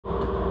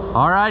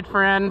All right,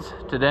 friends,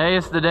 today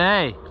is the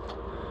day.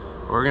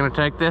 We're gonna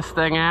take this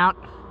thing out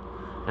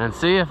and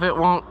see if it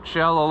won't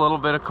shell a little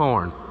bit of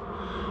corn.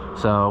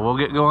 So we'll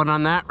get going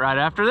on that right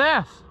after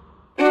this.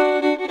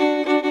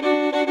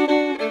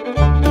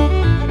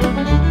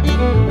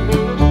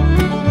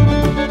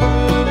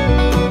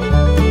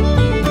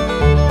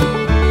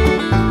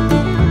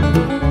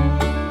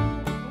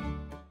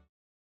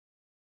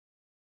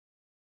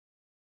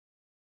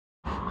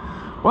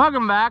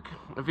 Welcome back.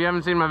 If you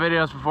haven't seen my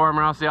videos before, I'm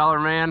Ross the Aller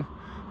Man.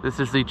 This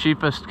is the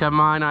cheapest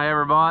combine I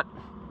ever bought,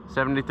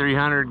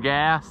 7300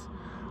 gas,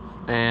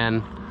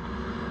 and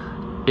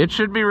it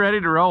should be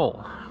ready to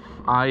roll.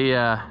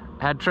 I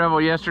had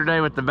trouble yesterday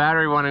with the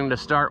battery wanting to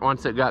start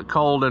once it got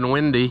cold and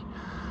windy,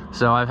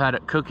 so I've had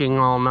it cooking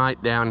all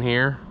night down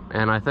here,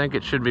 and I think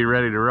it should be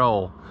ready to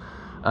roll.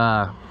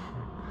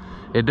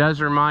 It does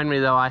remind me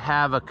though, I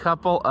have a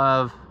couple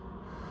of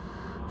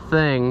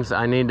things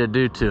I need to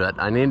do to it.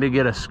 I need to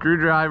get a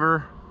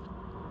screwdriver,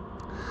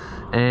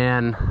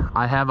 and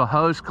I have a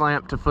hose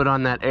clamp to put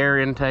on that air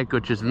intake,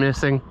 which is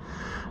missing,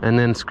 and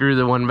then screw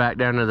the one back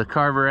down to the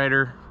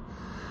carburetor,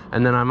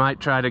 and then I might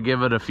try to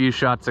give it a few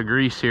shots of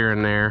grease here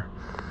and there.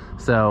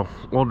 So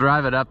we'll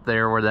drive it up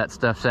there where that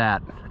stuff's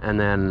at, and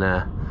then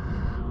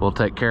we'll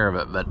take care of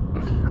it. But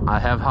I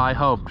have high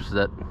hopes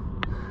that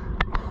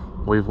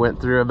we've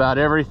went through about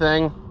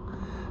everything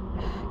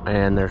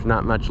and there's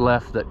not much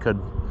left that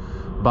could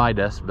bite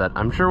us, but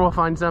I'm sure we'll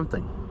find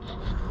something.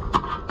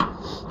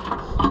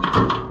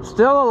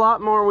 Still a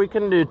lot more we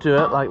can do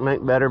to it, like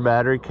make better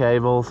battery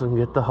cables and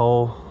get the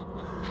whole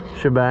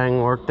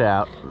shebang worked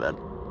out, but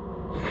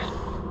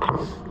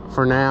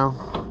for now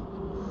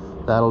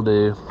that'll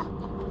do.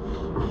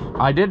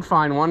 I did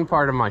find one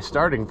part of my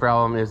starting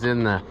problem is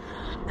in the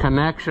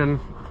connection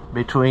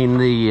between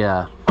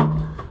the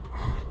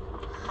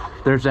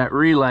there's that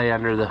relay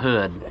under the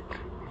hood.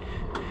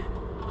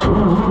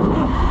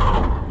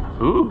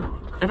 Ooh,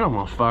 it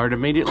almost fired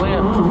immediately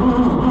up.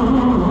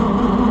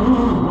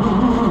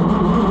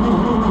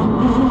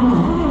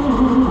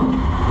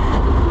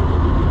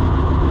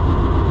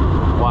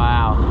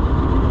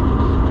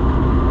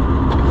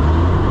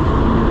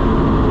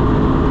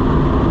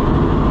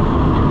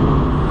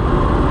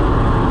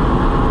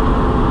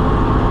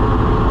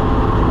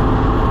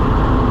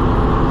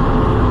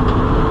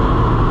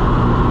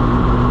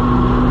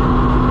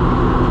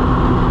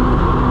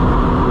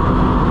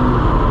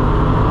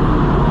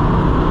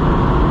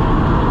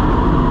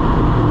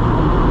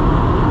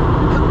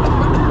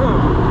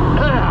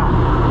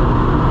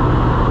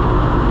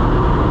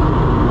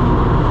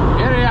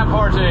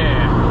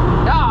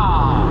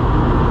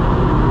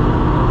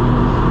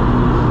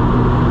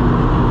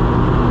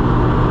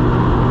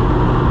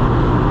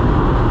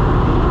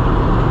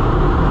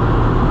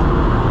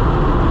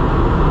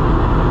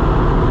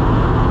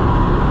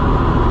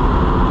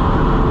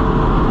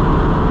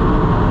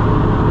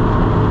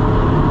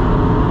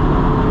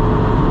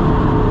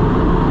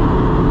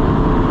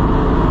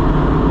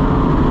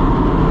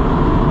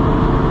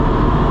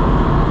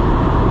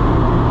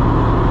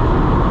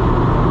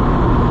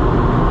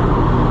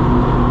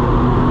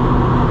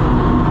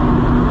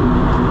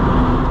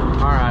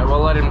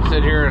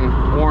 Sit here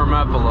and warm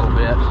up a little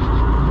bit.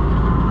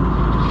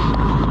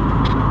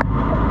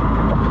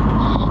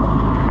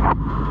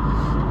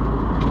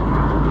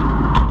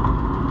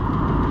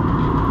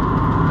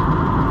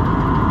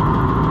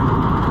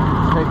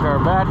 Take our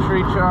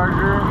battery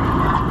charger.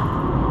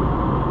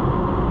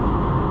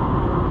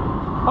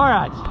 All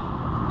right,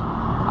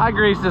 I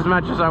greased as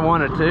much as I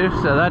wanted to,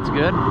 so that's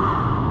good.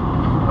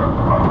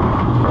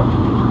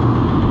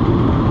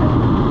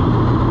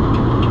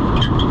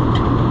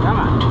 Come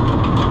on.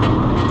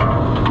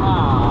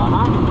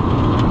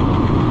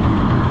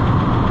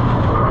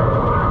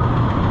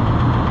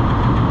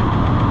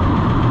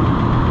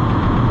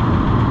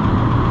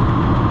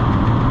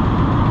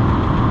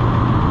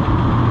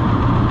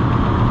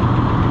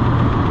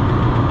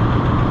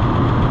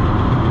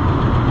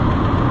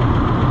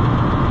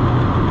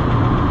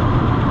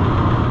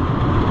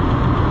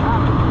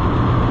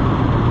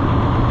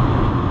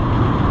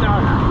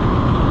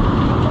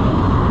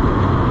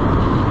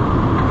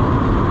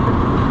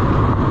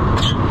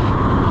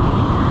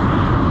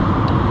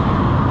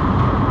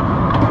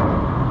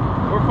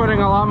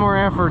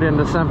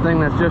 Into something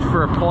that's just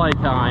for a play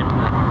time.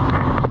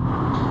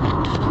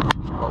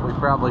 What we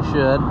probably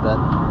should, but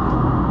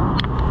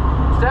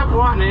step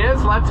one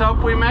is let's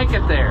hope we make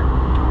it there.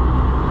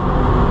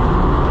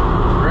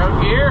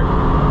 Road gear.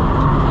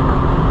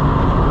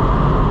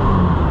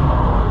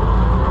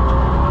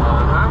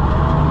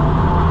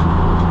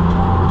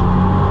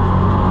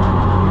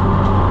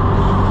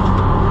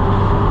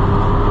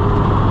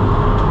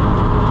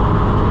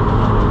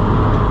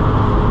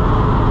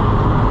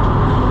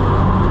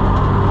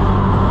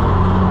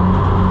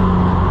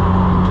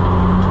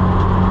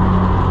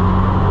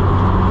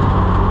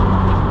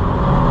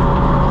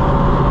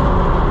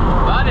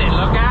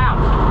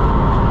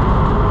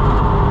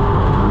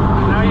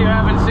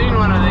 Seen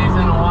one of these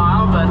in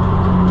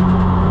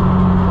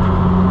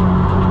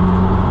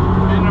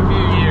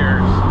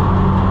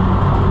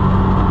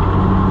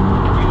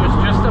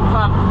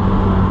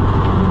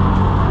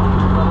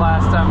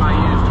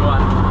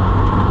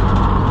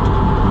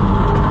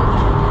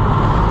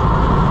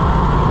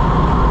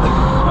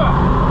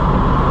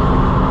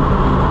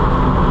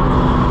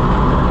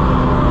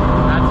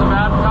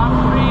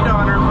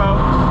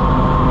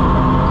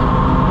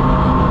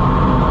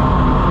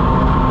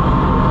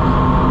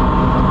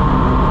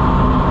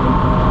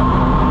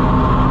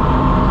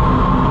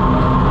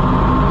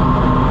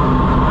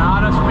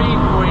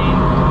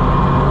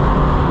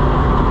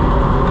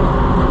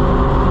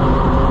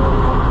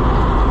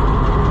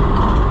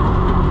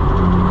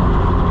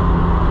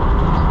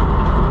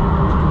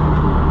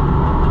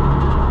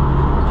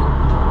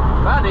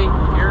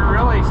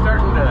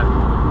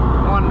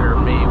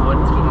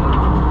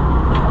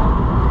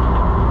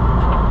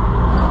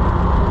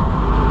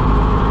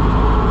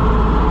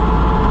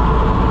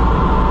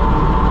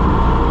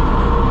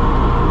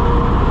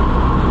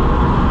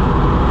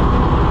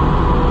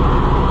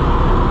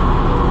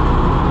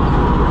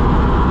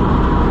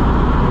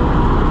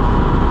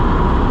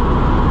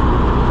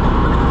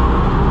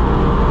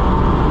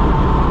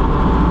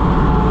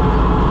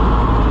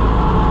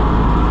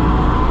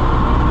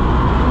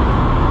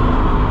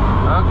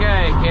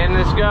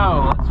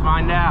go. Let's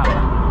find out.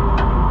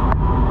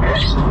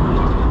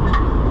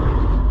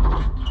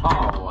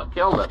 Oh, I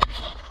killed it.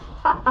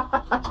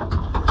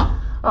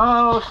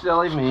 Oh,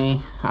 silly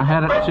me. I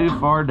had it too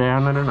far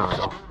down at an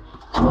idle.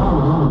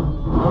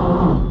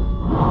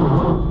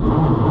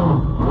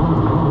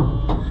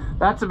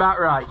 That's about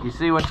right. You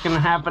see what's going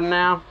to happen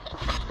now?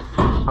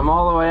 I'm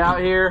all the way out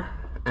here,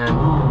 and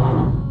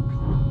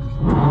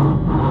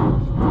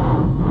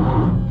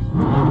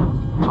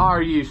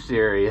are you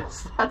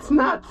serious? That's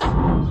nuts.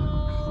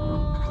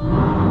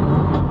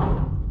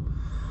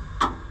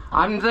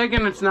 I'm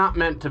thinking it's not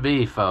meant to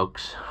be,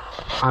 folks.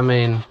 I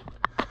mean,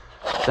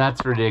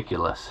 that's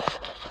ridiculous.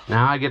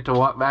 Now I get to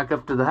walk back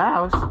up to the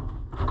house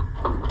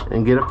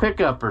and get a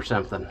pickup or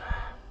something.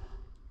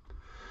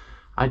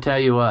 I tell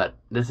you what,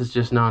 this is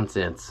just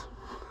nonsense.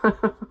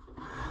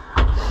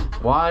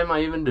 Why am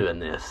I even doing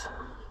this?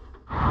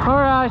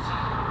 Alright,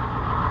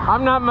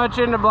 I'm not much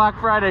into Black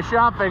Friday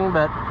shopping,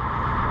 but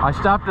I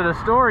stopped at a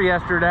store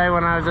yesterday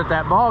when I was at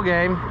that ball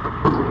game,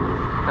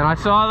 and I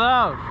saw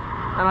those,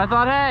 and I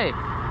thought, hey,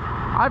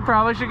 I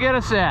probably should get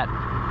a set.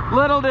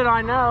 Little did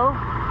I know,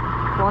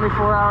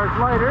 24 hours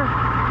later,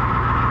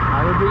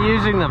 I would be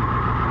using them.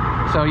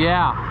 So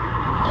yeah.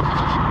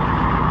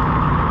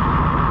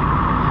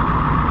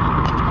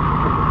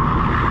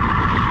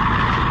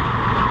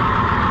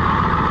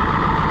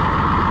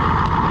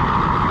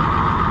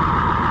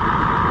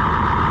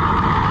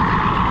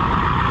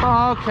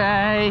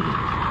 Okay.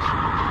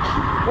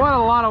 What a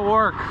lot of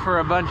work for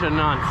a bunch of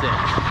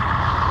nonsense.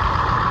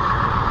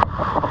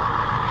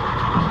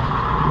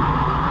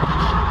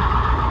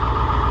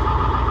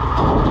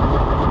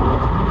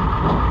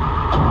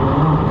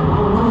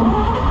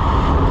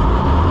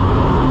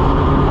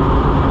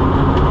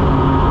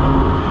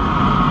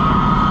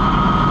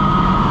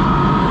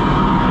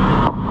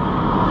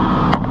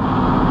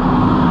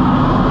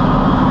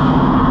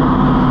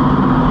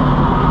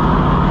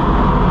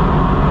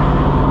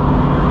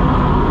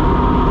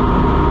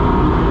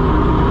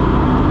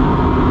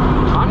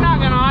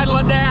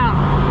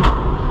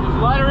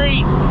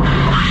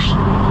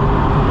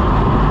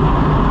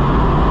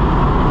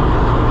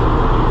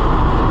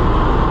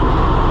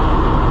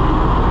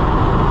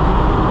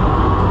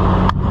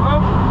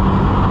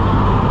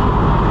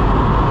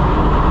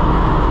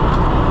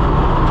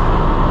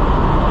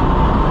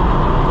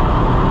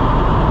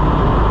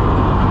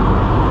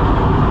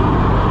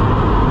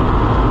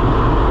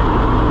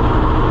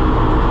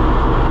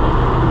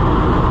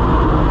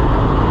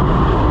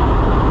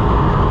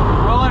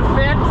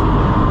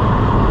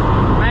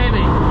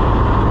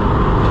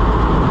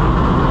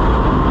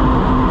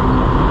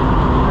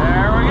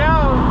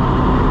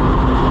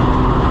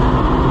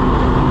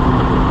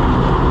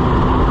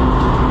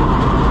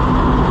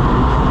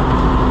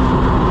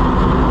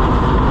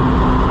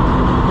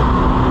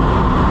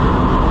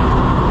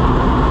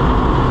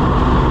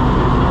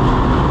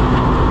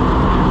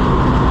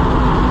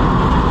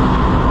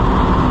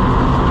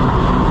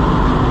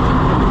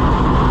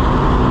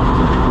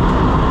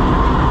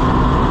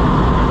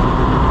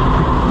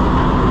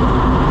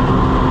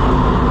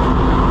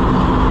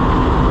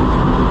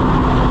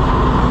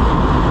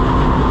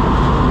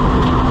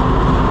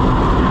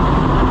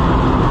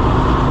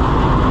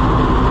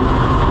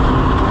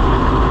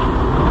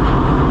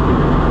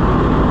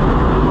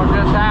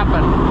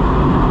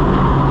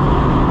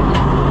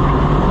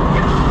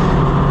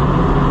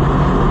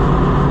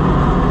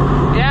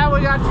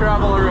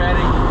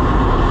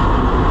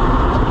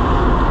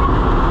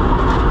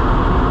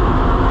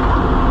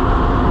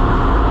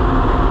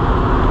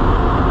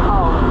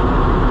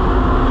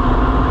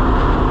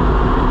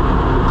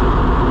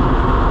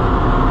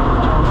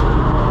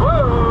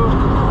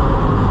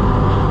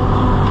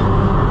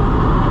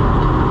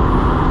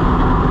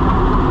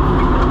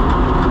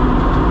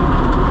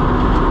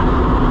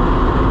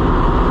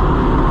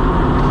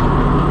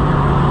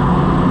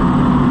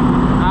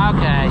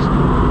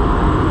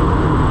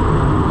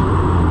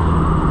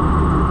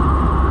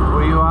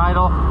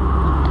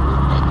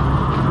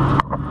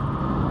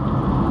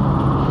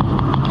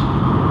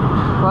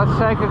 Let's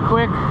take a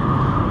quick,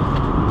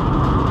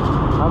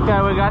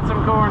 okay, we got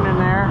some corn in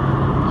there.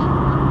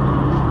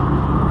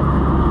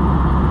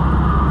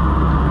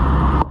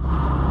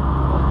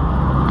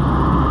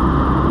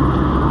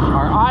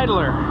 Our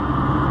idler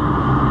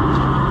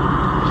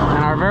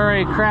and our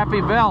very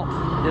crappy belt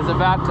is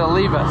about to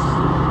leave us.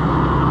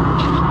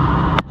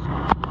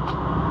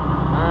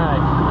 All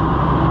right.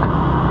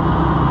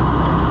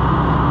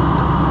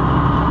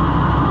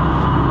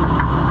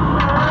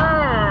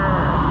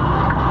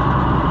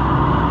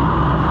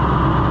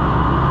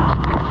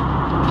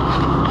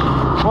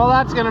 Well,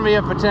 that's going to be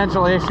a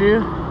potential issue.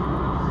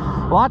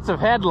 Lots of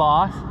head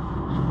loss.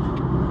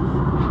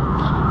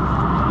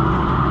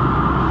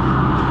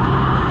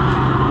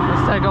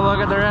 Let's take a look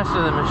at the rest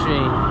of the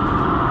machine.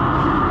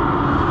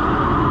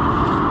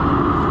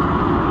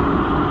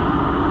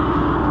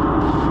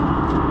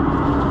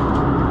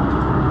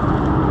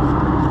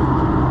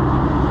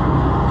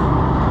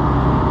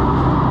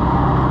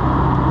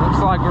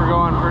 Looks like we're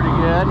going pretty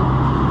good.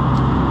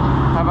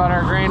 How about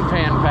our grain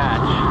pan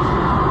patch?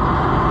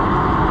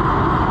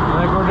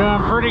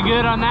 pretty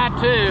good on that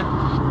too.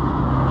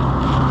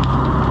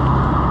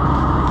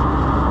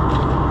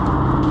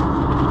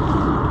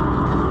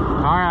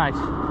 All right.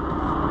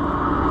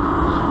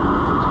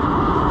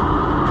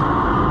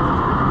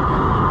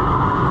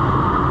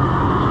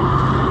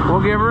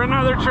 We'll give her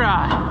another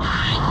try.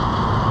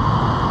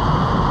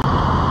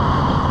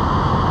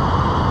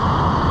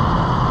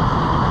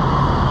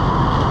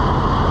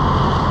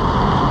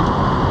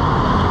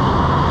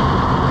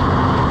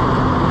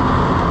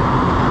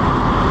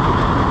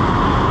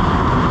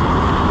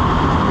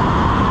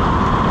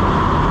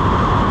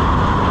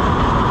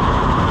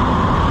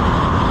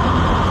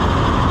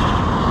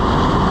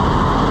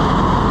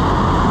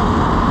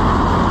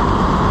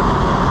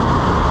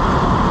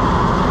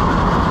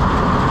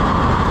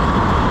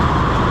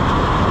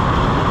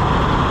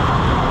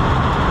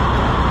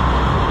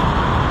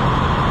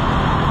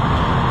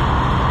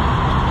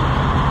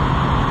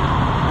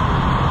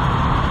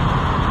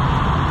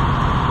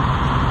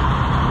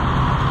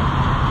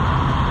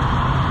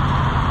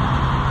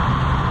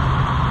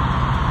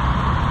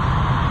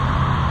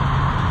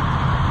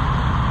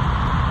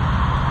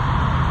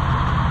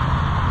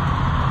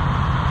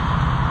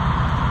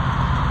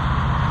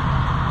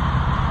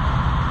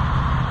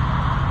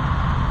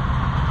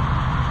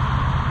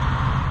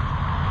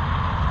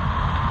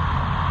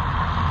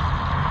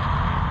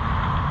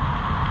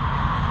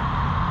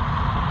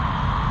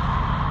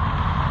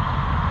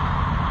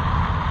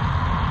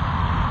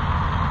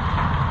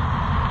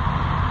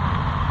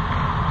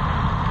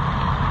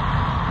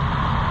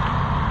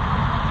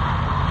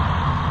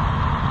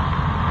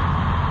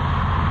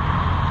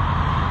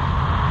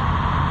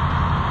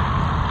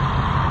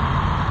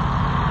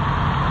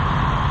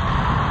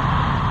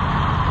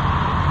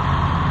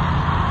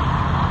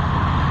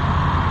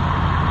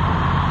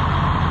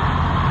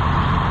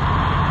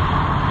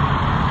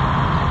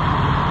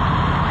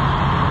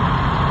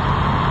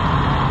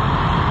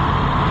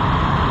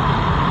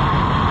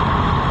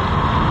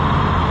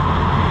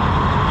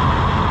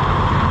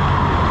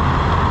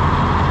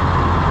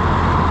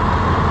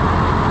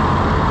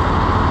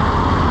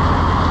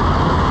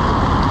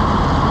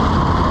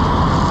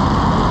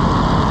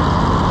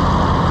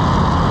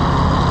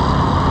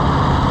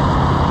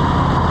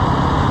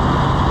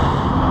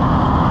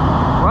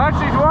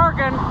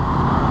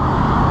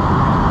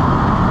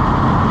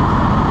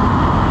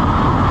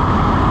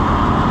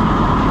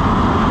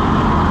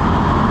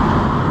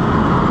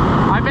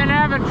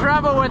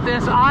 With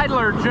this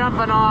idler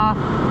jumping off,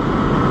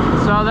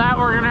 so that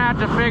we're gonna have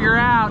to figure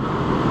out.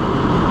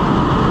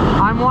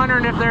 I'm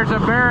wondering if there's a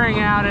bearing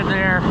out in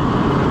there.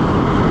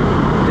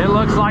 It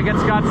looks like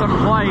it's got some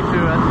play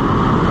to it.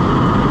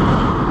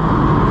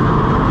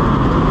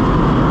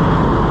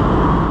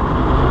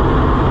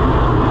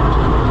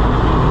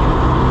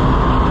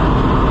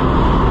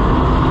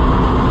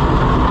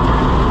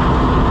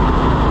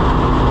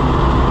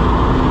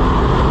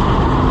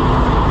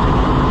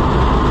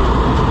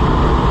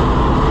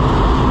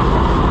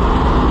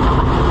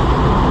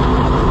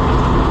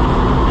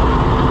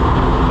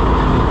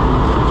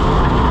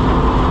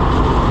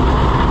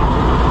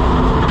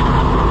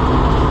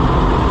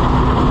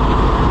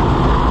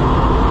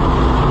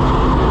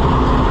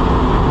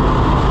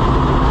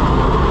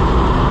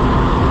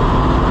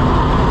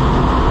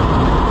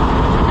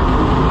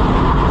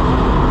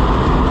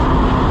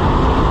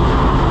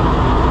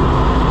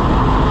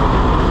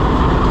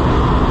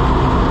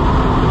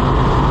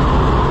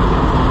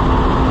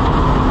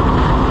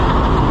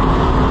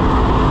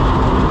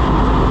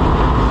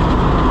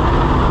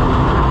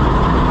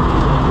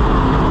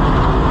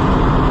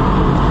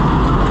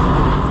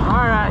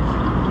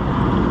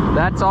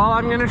 That's all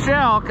I'm gonna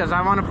shell, because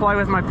I want to play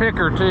with my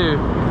picker too.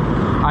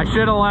 I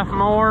should have left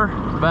more,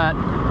 but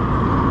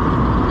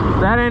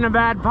that ain't a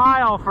bad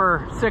pile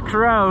for 6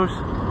 rows.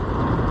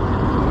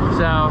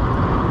 So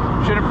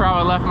should have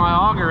probably left my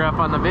auger up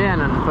on the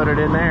bin and put it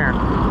in there.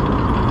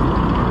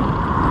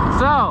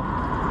 So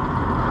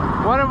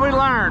what have we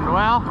learned?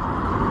 Well,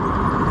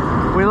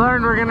 we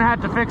learned we're gonna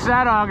have to fix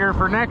that auger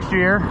for next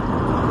year,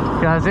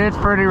 because it's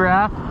pretty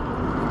rough.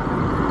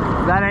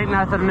 That ain't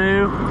nothing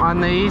new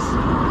on these.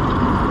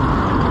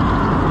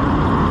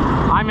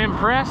 I'm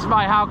impressed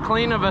by how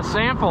clean of a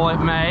sample it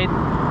made.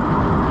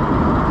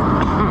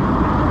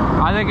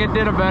 I think it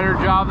did a better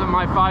job than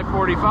my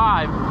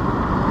 545.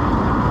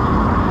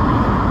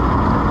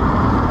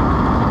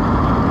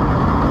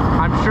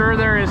 I'm sure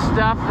there is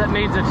stuff that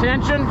needs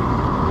attention,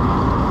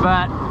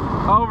 but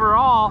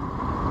overall,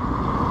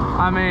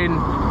 I mean,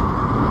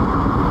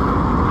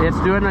 it's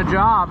doing the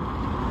job.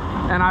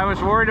 And I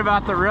was worried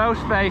about the row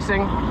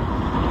spacing,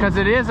 because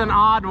it is an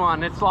odd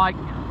one. It's like,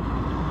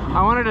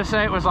 I wanted to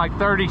say it was like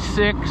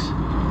 36.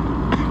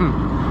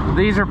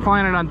 These are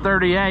planted on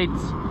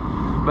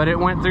 38s, but it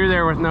went through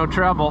there with no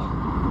trouble.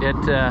 It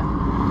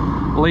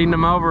leaned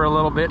them over a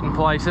little bit in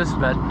places,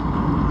 but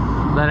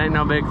that ain't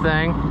no big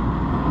thing.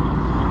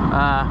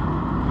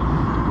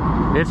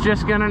 It's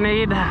just gonna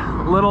need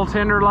little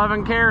tender love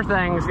and care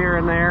things here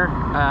and there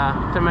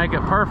to make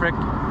it perfect.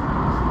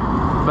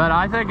 But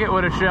I think it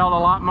would have shelled a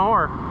lot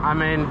more. I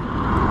mean,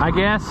 I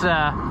guess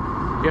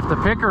if the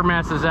picker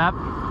messes up,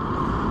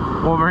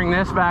 we'll bring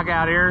this back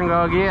out here and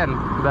go again.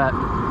 But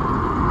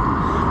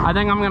I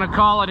think I'm gonna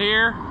call it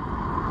here,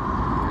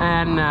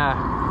 and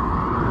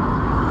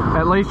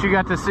at least you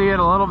got to see it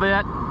a little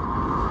bit.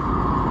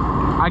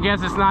 I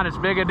guess it's not as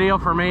big a deal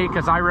for me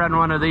because I run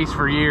one of these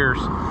for years.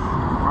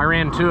 I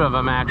ran 2 of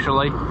them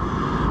actually,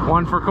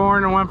 one for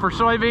corn and one for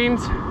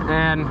soybeans,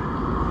 and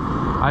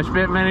I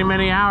spent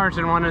many hours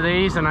in one of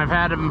these, and I've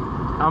had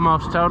them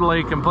almost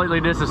totally, completely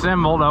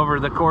disassembled over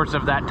the course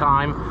of that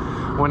time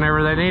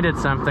whenever they needed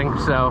something.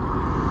 So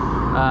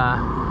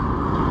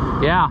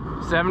yeah,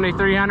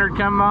 7300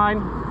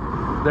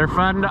 combine. They're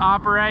fun to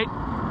operate,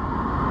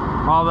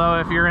 although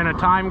if you're in a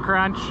time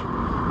crunch,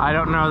 I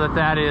don't know that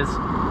that is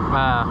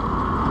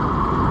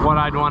what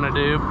I'd want to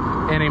do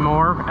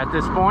anymore at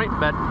this point.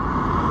 But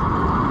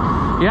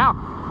yeah,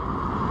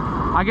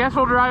 I guess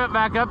we'll drive it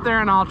back up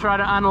there and I'll try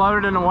to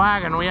unload it in a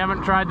wagon. We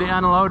haven't tried the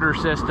unloader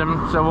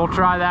system, so we'll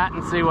try that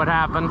and see what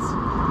happens.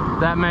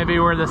 That may be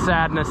where the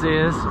sadness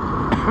is.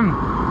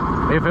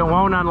 If it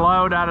won't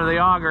unload out of the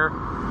auger,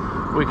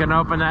 we can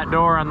open that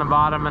door on the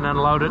bottom and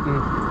unload it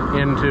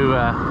into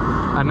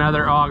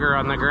another auger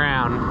on the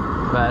ground.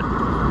 But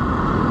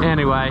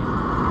anyway,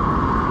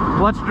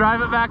 let's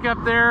drive it back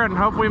up there and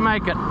hope we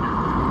make it.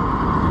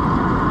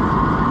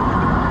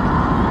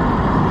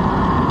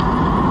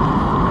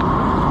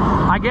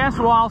 I guess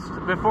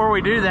before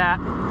we do that,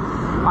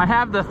 I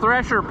have the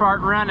thresher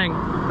part running.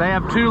 They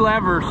have 2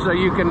 levers, so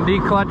you can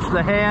declutch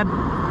the head,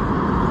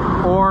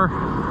 or,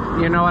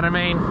 you know what I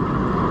mean?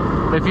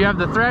 If you have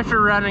the thresher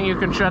running, you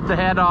can shut the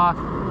head off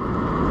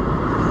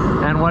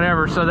and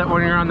whatever, so that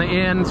when you're on the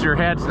ends, your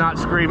head's not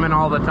screaming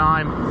all the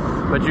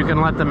time, but you can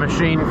let the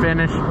machine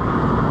finish.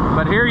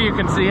 But here you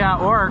can see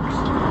how it works.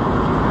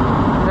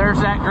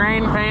 There's that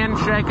grain pan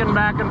shaking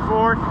back and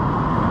forth.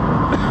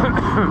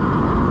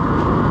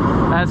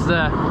 As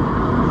the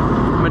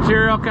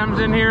material comes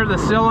in here, the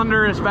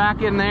cylinder is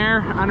back in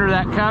there under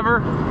that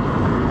cover.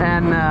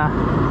 And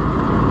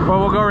well,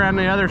 we'll go around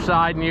the other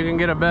side and you can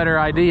get a better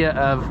idea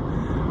of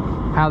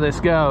how this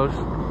goes.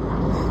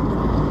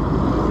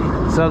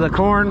 So the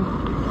corn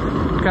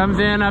comes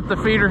in up the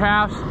feeder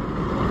house.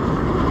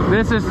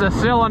 This is the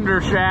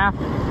cylinder shaft.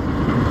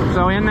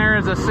 So in there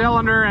is a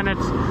cylinder, and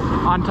it's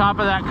on top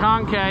of that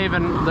concave,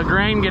 and the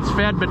grain gets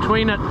fed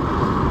between it,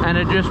 and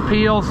it just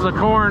peels the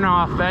corn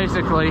off,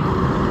 basically.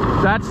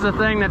 That's the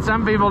thing that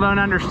some people don't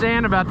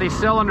understand about these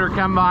cylinder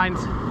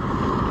combines.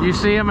 You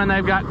see them and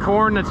they've got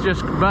corn that's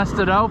just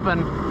busted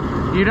open.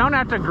 You don't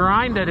have to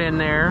grind it in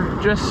there.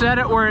 Just set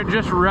it where it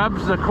just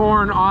rubs the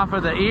corn off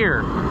of the ear,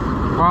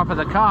 or off of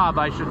the cob,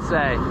 I should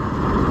say.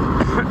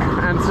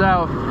 And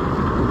so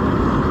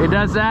it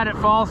does that. It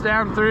falls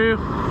down through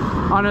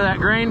onto that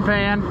grain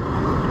pan,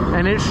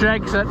 and it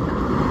shakes it.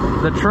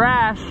 The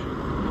trash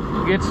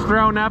gets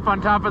thrown up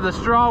on top of the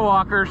straw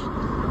walkers,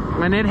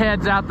 and it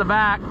heads out the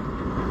back.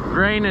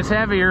 Grain is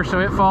heavier, so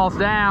it falls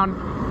down,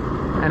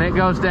 and it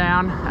goes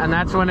down, and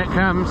that's when it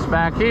comes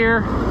back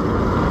here.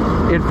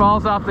 It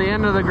falls off the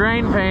end of the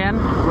grain pan,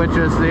 which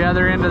is the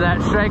other end of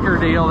that shaker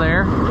deal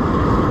there,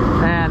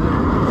 and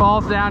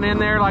falls down in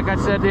there, like I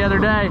said the other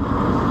day.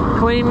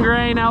 Clean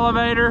grain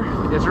elevator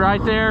is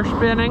right there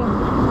spinning,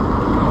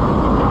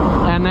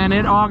 and then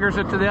it augers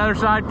it to the other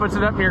side, puts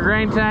it up in your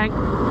grain tank.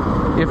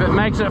 If it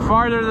makes it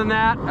farther than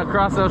that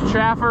across those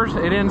chaffers,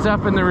 it ends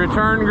up in the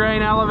return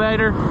grain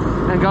elevator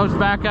and goes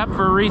back up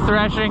for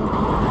rethreshing.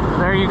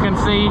 There you can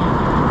see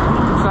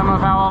some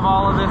of how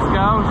all of this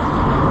goes.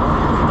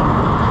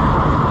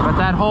 But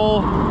that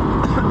whole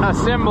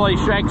assembly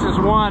shakes as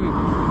one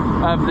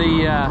of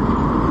the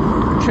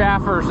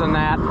chaffers and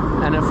that,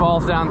 and it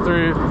falls down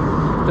through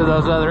to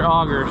those other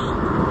augers.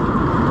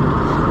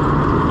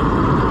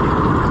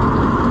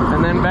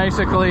 And then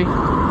basically,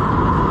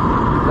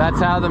 that's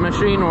how the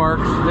machine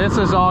works. This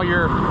is all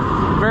your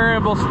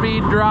variable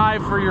speed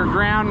drive for your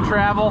ground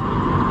travel.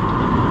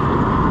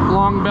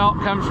 Long belt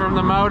comes from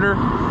the motor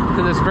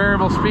to this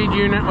variable speed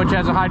unit, which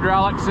has a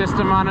hydraulic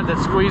system on it that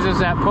squeezes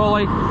that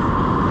pulley.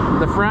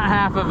 The front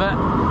half of it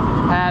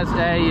has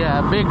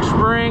a big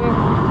spring,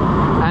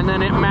 and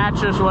then it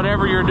matches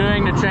whatever you're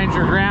doing to change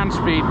your ground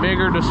speed,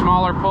 bigger to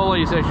smaller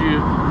pulleys as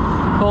you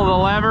pull the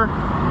lever.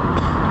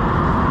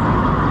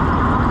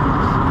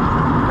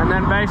 And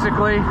then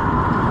basically,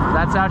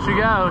 that's how she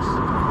goes.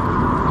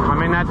 I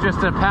mean, that's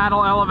just a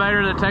paddle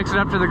elevator that takes it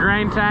up to the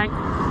grain tank,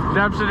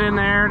 dumps it in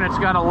there, and it's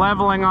got a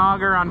leveling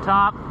auger on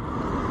top.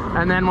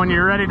 And then when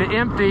you're ready to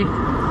empty,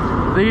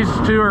 these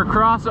 2 are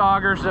cross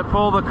augers that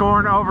pull the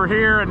corn over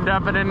here and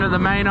dump it into the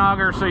main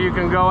auger so you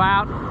can go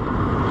out.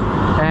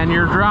 And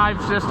your drive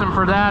system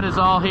for that is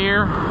all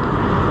here.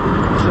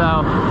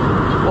 So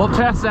we'll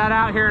test that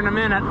out here in a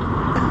minute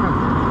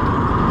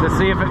to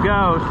see if it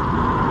goes.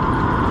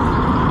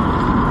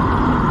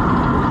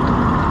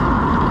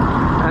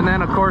 And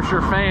then of course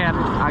your fan,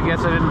 I guess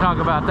I didn't talk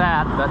about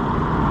that, but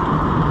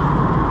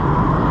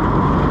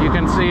you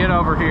can see it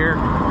over here.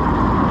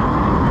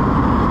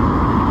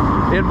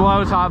 it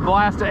blows a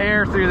blast of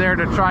air through there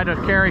to try to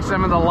carry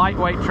some of the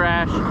lightweight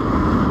trash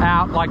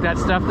out, like that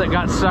stuff that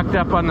got sucked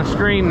up on the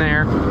screen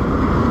there.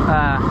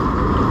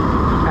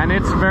 And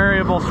it's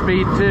variable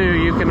speed too.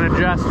 You can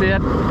adjust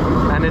it,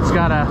 and it's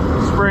got a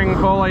spring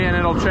pulley and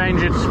it'll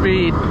change its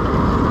speed.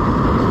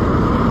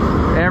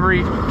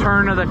 Every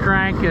turn of the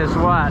crank is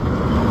what?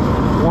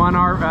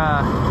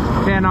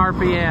 10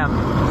 RPM.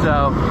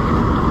 So,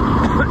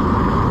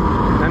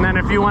 and then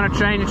if you want to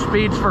change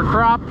speeds for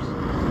crops,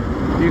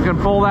 you can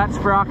pull that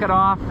sprocket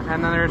off,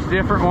 and then there's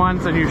different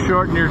ones, and you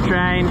shorten your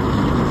chain.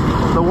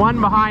 The one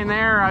behind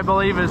there, I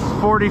believe, is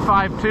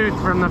 45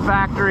 tooth from the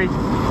factory.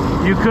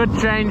 You could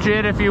change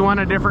it if you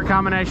want a different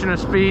combination of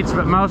speeds,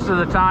 but most of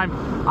the time,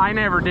 I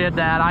never did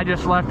that. I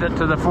just left it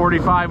to the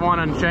 45 one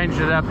and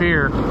changed it up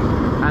here,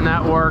 and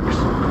that works.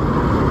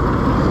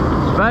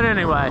 But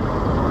anyway,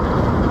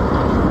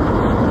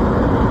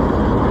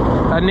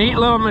 a neat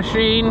little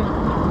machine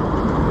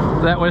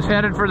that was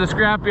headed for the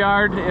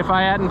scrapyard if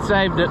I hadn't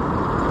saved it.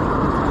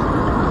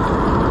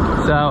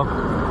 So,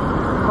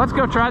 let's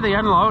go try the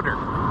unloader.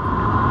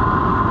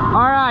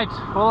 All right,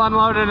 we'll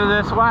unload into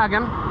this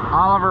wagon,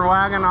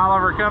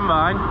 Oliver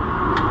combine.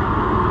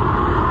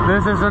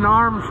 This is an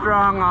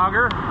Armstrong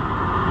auger,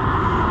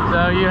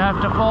 so you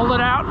have to fold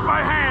it out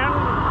by hand.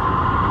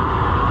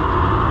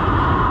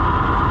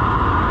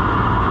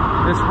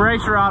 This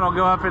brace rod will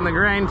go up in the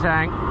grain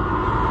tank,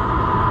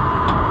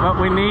 but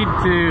we need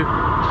to,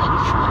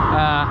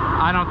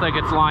 I don't think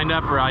it's lined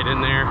up right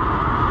in there.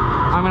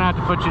 I'm gonna have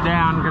to put you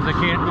down because I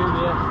can't do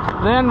this.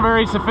 Then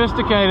very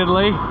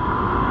sophisticatedly,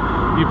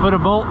 you put a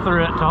bolt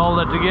through it to hold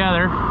it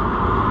together.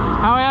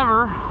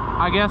 However,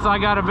 I guess I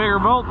got a bigger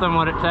bolt than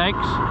what it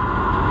takes.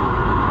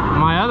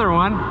 My other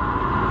one,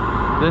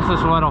 this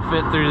is what'll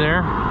fit through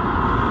there.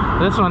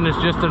 This one is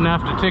just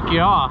enough to tick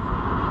you off.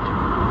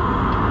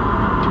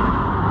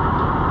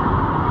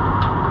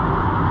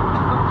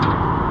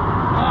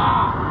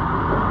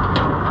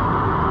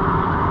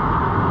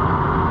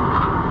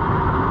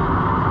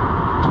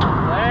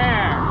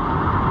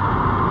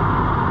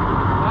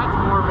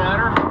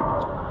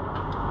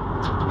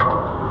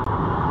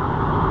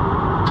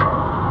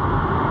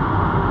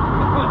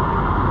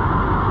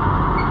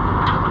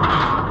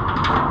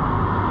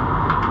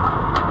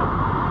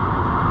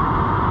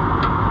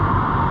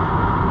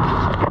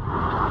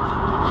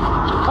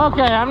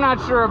 Okay, I'm not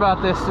sure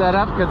about this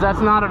setup because that's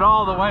not at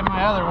all the way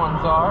my other ones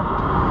are.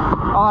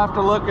 I'll have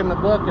to look in the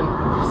book and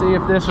see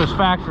if this was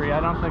factory. I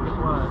don't think it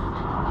was.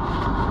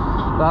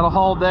 That'll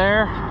hold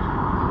there.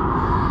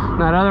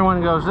 That other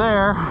one goes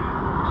there.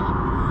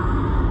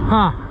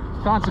 Huh.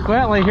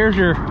 Consequently, here's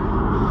your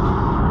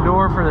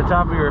door for the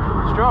top of your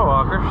straw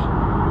walkers.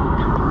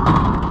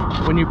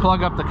 When you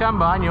plug up the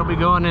combine, you'll be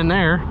going in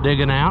there,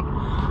 digging out.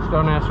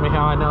 Don't ask me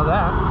how I know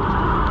that.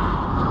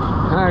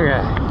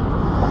 Okay.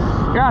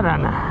 Got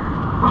on there.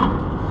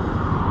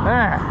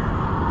 There.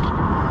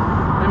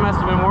 They must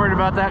have been worried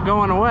about that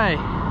going away.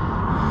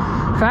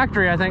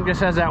 Factory, I think,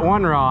 just has that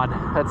one rod.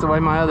 That's the way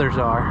my others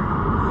are.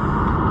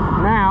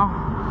 Now,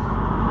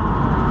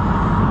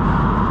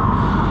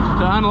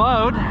 to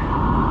unload,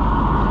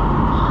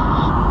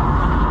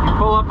 you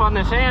pull up on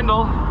this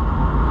handle,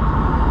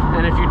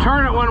 and if you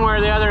turn it one way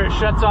or the other, it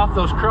shuts off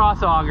those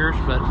cross augers,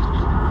 but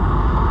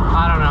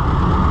I don't know.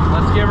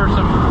 Let's give her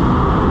some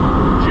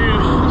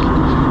juice.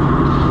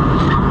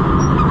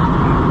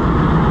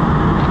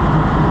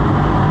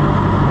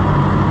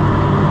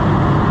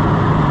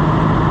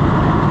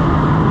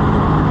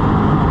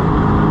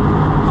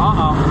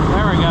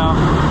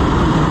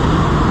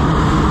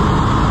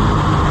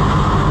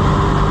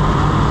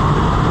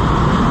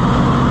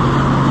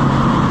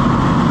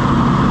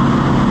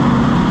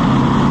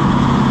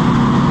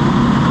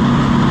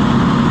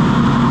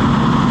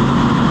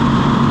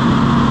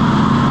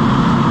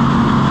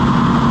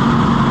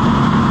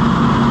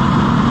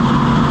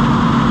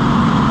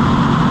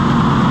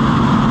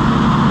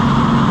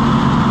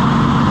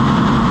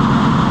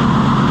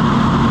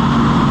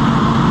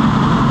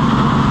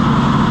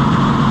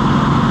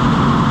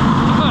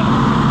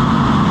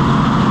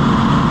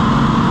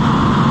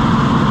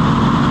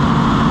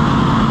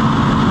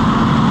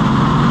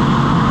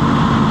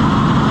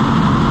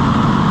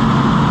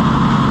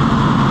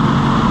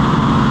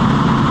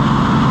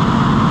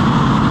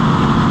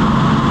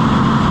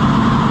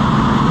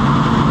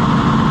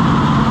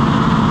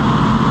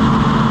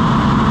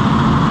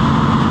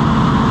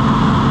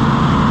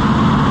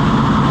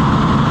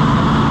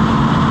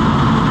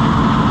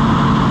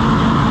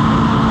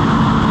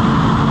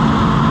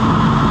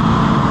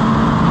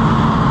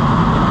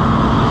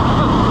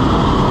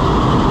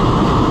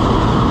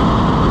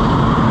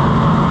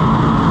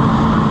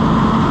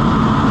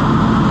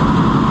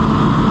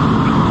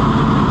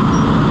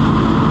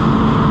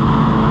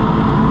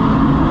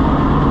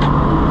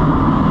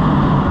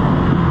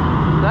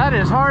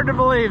 Hard to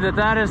believe that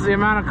that is the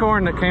amount of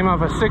corn that came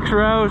off of 6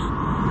 rows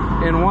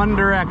in one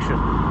direction.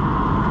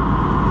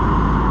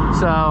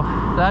 So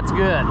that's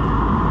good.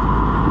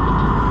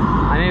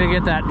 I need to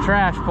get that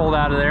trash pulled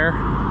out of there.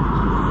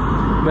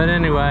 But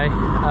anyway,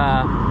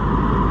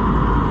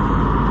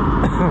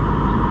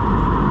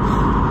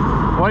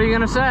 What are you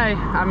gonna say?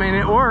 I mean,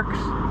 it works.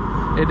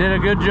 It did a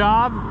good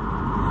job.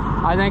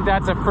 I think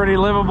that's a pretty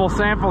livable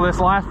sample. This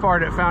last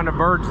part, it found a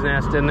bird's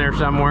nest in there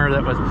somewhere.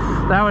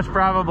 That was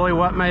probably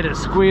what made it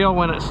squeal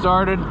when it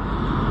started.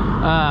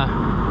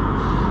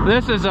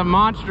 This is a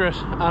monstrous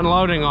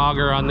unloading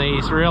auger on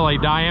these, really,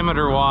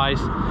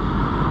 diameter-wise.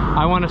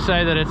 I want to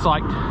say that it's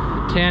like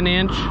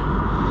 10-inch.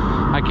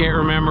 I can't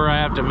remember. I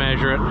have to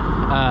measure it.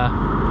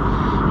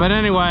 But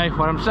anyway,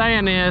 what I'm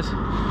saying is,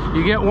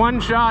 you get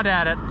one shot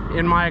at it,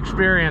 in my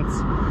experience.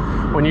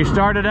 When you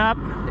start it up,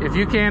 if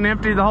you can't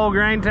empty the whole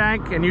grain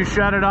tank and you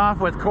shut it off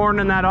with corn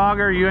in that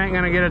auger, you ain't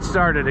gonna get it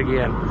started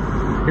again.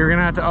 You're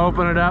gonna have to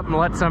open it up and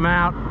let some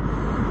out,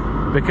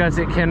 because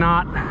it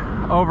cannot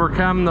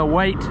overcome the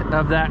weight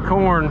of that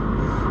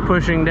corn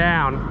pushing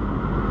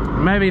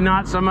down. Maybe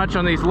not so much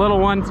on these little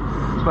ones,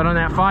 but on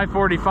that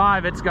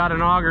 545, it's got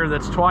an auger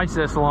that's twice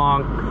this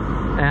long.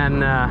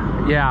 And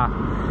yeah,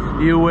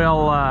 you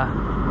will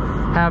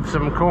have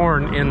some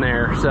corn in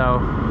there.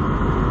 So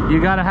you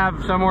got to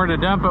have somewhere to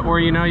dump it where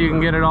you know you can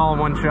get it all in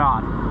one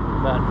shot.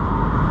 But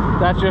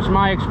that's just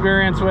my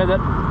experience with it.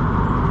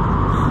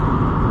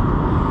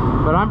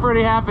 But I'm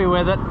pretty happy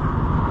with it.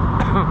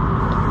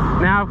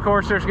 Now, of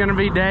course, there's going to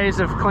be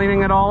days of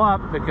cleaning it all up,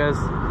 because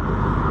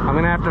I'm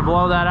going to have to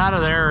blow that out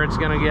of there or it's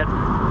going to get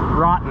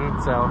rotten,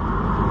 so,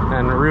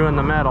 and ruin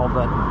the metal.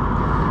 But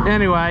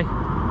anyway,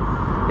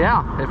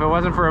 yeah, if it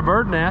wasn't for a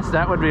bird nest,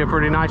 that would be a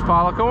pretty nice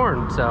pile of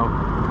corn. So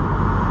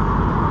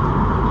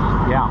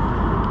yeah.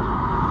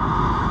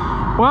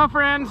 Well,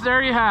 friends,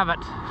 there you have it.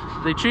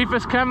 The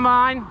cheapest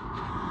combine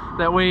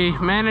that we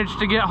managed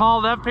to get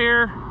hauled up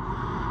here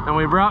and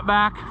we brought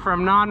back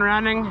from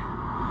non-running,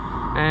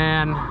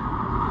 and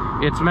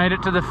it's made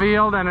it to the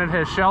field and it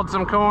has shelled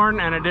some corn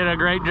and it did a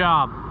great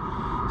job.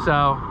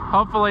 So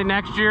hopefully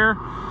next year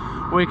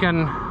we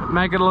can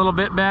make it a little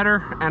bit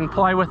better and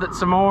play with it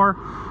some more,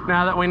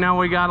 now that we know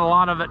we got a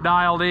lot of it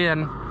dialed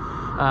in.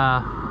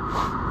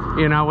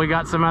 You know, we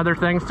got some other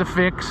things to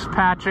fix,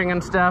 patching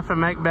and stuff,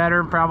 and make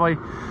better. Probably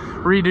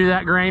redo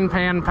that grain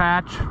pan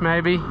patch,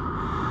 maybe.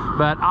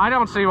 But I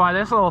don't see why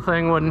this little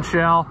thing wouldn't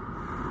shell,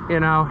 you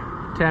know,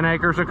 10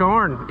 acres of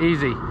corn,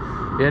 easy.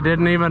 It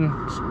didn't even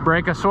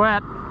break a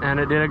sweat, and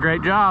it did a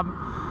great job.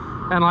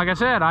 And like I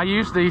said, I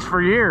used these for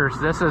years.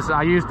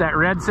 I used that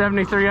red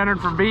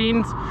 7300 for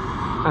beans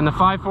and the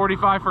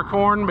 545 for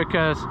corn,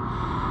 because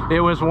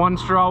it was one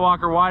straw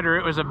walker wider.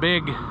 It was a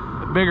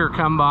bigger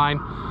combine.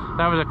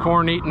 That was a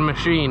corn eating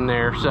machine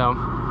there. So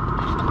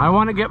I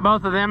want to get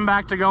both of them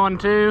back to going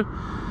too.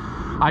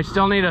 I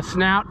still need a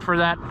snout for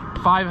that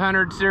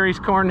 500 series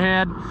corn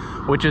head,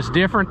 which is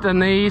different than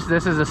these.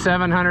 This is a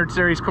 700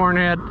 series corn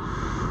head.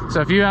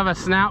 So if you have a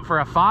snout for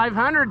a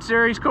 500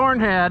 series corn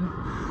head,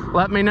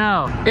 let me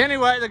know.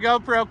 Anyway, the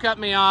GoPro cut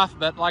me off,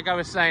 but like I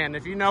was saying,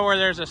 if you know where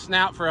there's a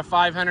snout for a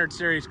 500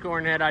 series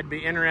corn head, I'd be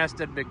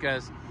interested,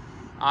 because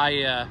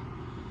I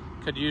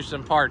could use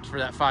some parts for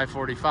that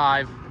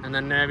 545, and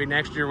then maybe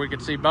next year we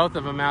could see both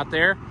of them out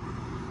there.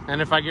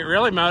 And if I get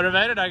really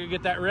motivated, I could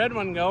get that red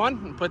one going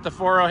and put the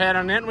 4.0 head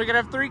on it, and we could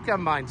have 3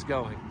 combines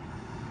going.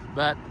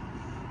 But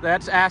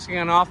that's asking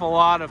an awful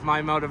lot of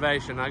my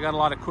motivation. I got a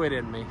lot of quit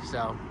in me.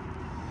 So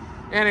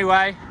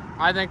anyway,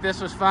 I think this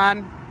was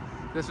fun.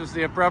 This was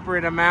the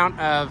appropriate amount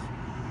of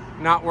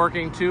not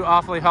working too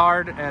awfully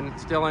hard and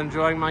still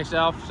enjoying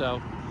myself,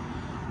 so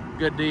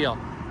good deal.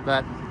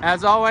 But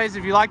as always,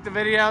 if you like the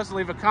videos,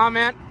 leave a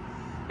comment,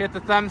 hit the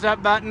thumbs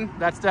up button.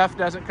 That stuff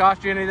doesn't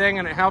cost you anything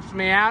and it helps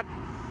me out.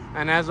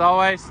 And as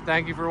always,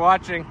 thank you for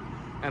watching,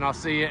 and I'll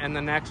see you in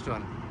the next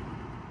one.